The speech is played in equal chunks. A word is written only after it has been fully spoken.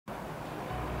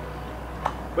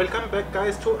Welcome back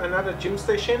guys to another gym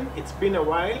session. It's been a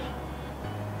while.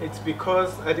 It's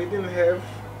because I didn't have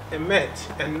a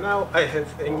mat and now I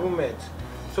have a new mat.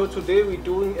 So today we're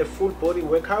doing a full body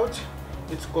workout.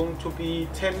 It's going to be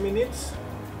 10 minutes.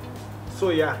 So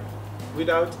yeah,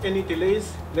 without any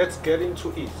delays, let's get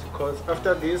into it, because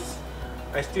after this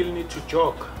I still need to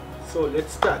jog. So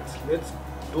let's start. Let's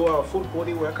do our full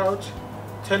body workout.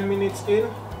 10 minutes in.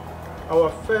 Our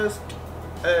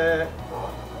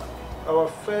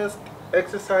first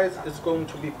exercise is going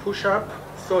to be push-up.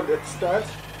 So let's start.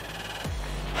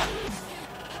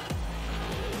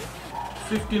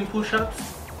 15 push-ups.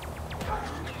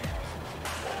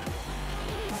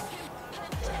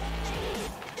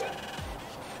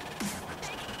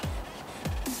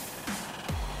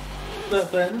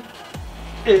 Seven,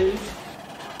 8,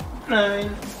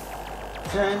 9,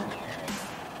 10,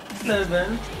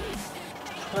 11,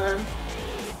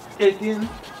 12, 18,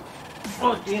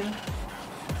 14,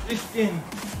 15.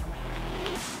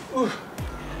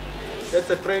 That's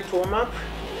a great warm-up.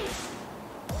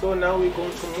 So now we're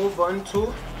going to move on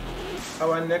to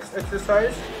our next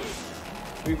exercise.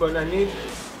 We're gonna need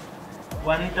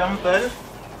one dumbbell,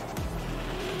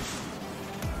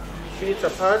 feet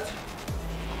apart,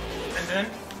 and then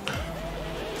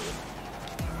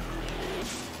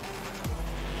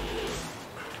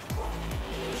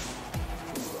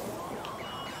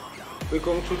we're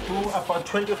going to do about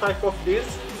 25 of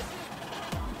these.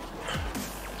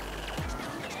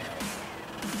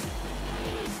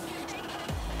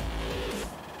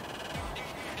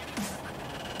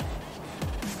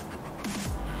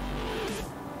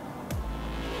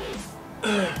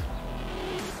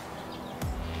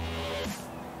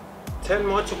 Ten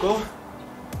more to go.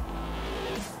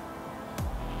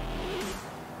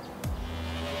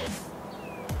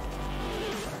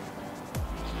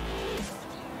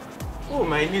 Oh,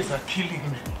 my knees are killing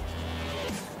me.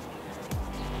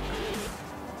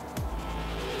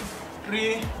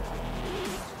 3,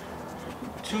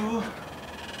 2,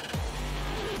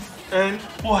 and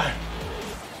 1.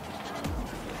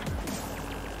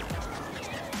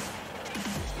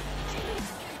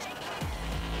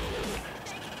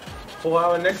 For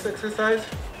our next exercise,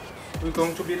 we're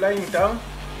going to be lying down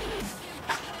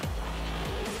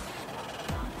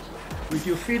with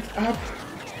your feet up.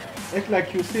 Act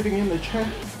like you're sitting in the chair.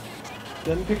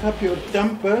 Then pick up your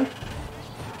dumbbell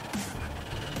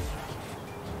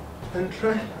and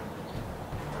try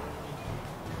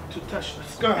to touch the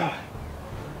sky.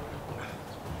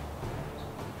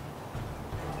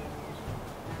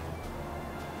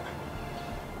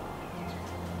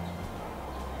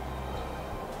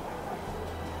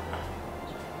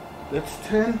 That's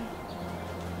 10.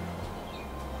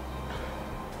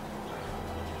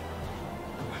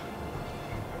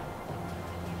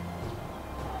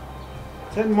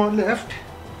 Ten more left.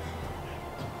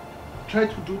 Try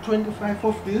to do 25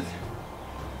 of this.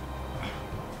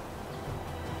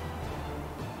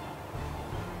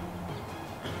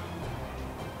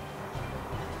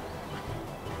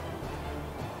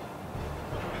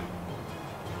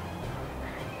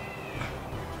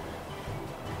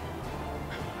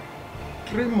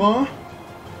 Three more.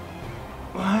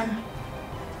 1,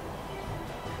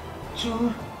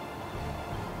 2,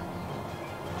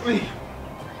 3.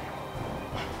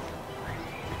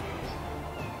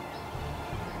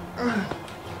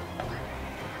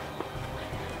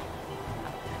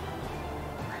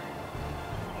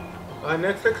 Our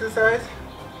next exercise,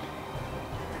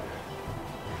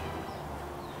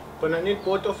 gonna need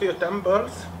both of your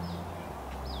dumbbells.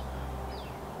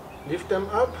 Lift them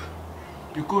up,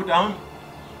 you go down,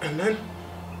 and then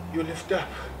you lift up.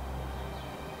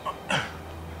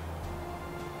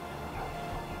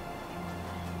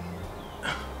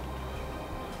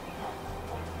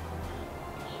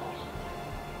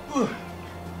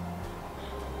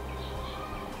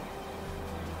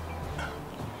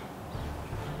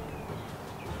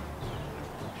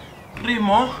 Three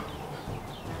more.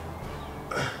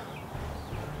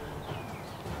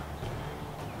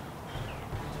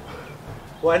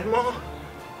 One more.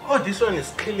 Oh, this one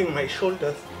is killing my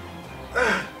shoulders.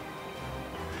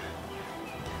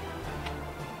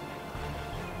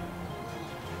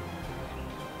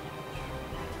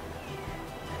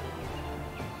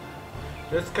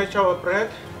 Let's catch our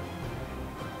breath.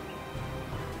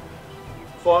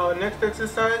 For our next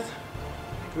exercise,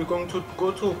 we're going to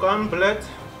go to gauntlet,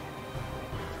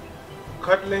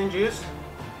 cut lunges.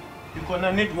 You're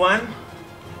gonna need one.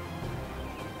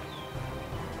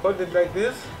 Hold it like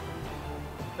this,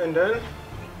 and then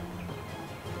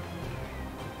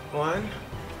 1,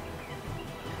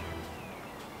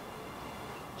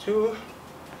 2,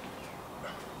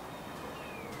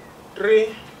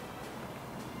 3,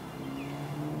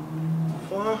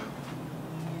 4,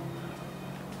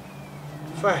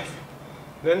 5.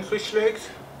 Then switch legs.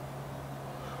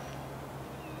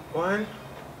 1,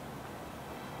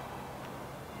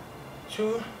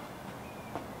 2,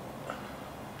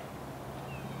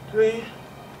 3,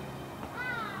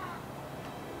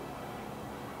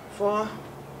 4,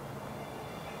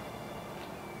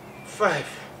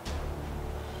 5.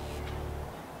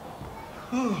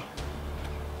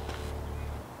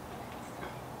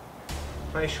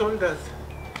 My shoulders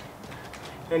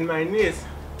and my knees,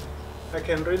 I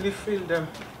can really feel them.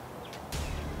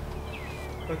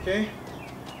 Okay,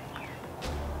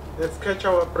 let's catch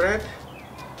our breath.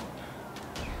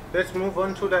 Let's move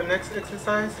on to the next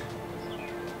exercise.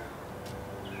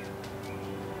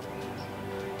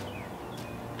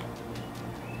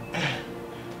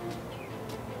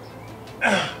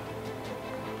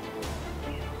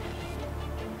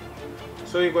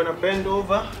 So you're gonna bend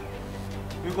over.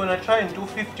 We're gonna try and do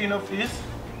 15 of these.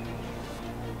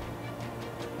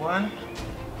 1,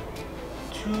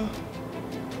 2,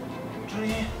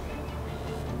 3,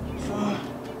 4,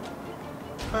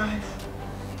 5,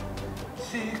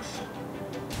 6,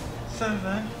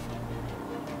 7,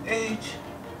 8,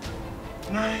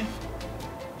 9,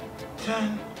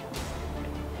 10,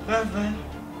 11,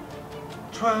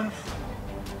 12,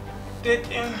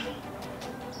 13,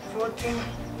 14,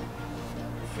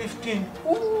 15.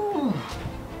 Ooh!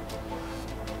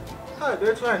 Ah,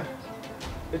 that one,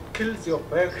 it kills your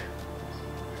back.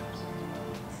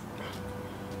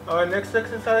 Our next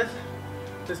exercise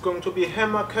is going to be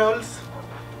hammer curls.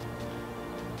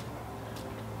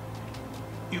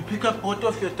 You pick up both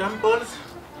of your dumbbells,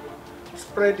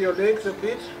 spread your legs a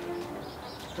bit,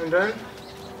 and then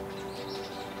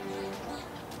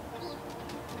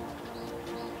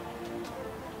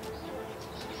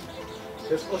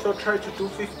let's also try to do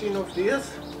 15 of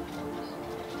these.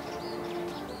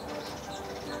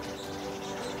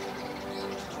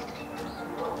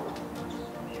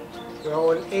 We're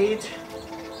on 8,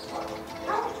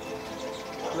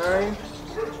 9,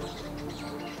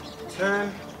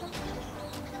 10,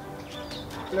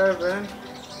 11,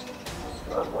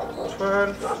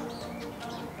 12,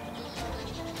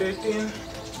 13,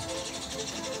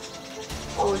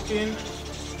 14,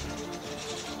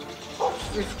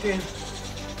 15.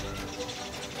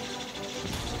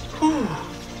 Whew.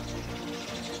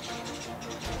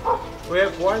 We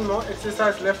have one more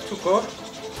exercise left to go,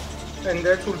 and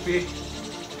that will be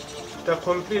the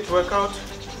complete workout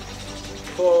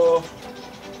for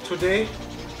today,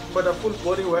 for the full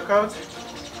body workout.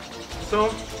 So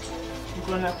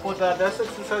for the last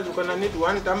exercise, you're gonna need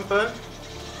one dumbbell,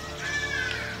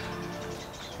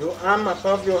 your arm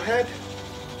above your head,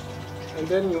 and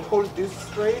then you hold this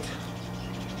straight,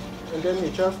 and then you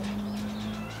just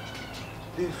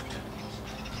lift.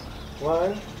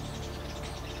 1,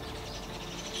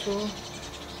 2,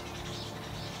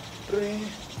 3,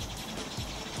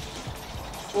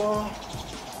 4,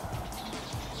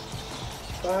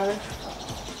 5,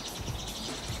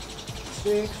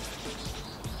 6,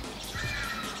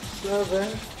 7,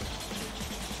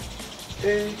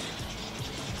 8,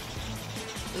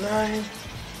 9,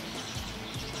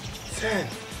 10.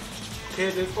 Okay,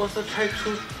 let's also try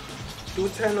to do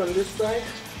 10 on this side.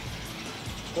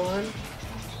 1,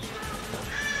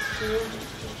 2,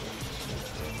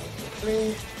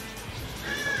 3,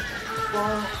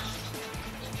 4,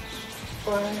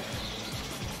 5,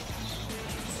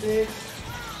 6,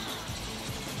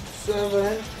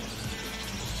 7,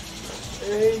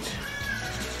 8,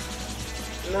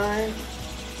 9,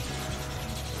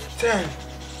 10.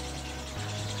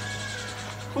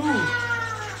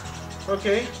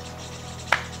 Okay,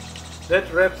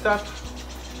 that wraps up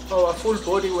our full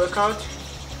body workout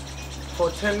for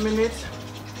 10 minutes.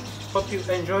 Hope you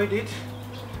enjoyed it.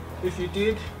 If you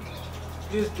did,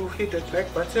 please do hit the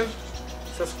like button,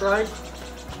 subscribe,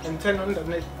 and turn on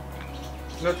the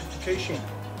notification.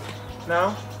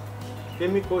 Now, let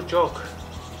me go jog.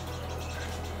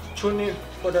 Tune in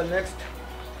for the next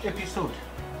episode.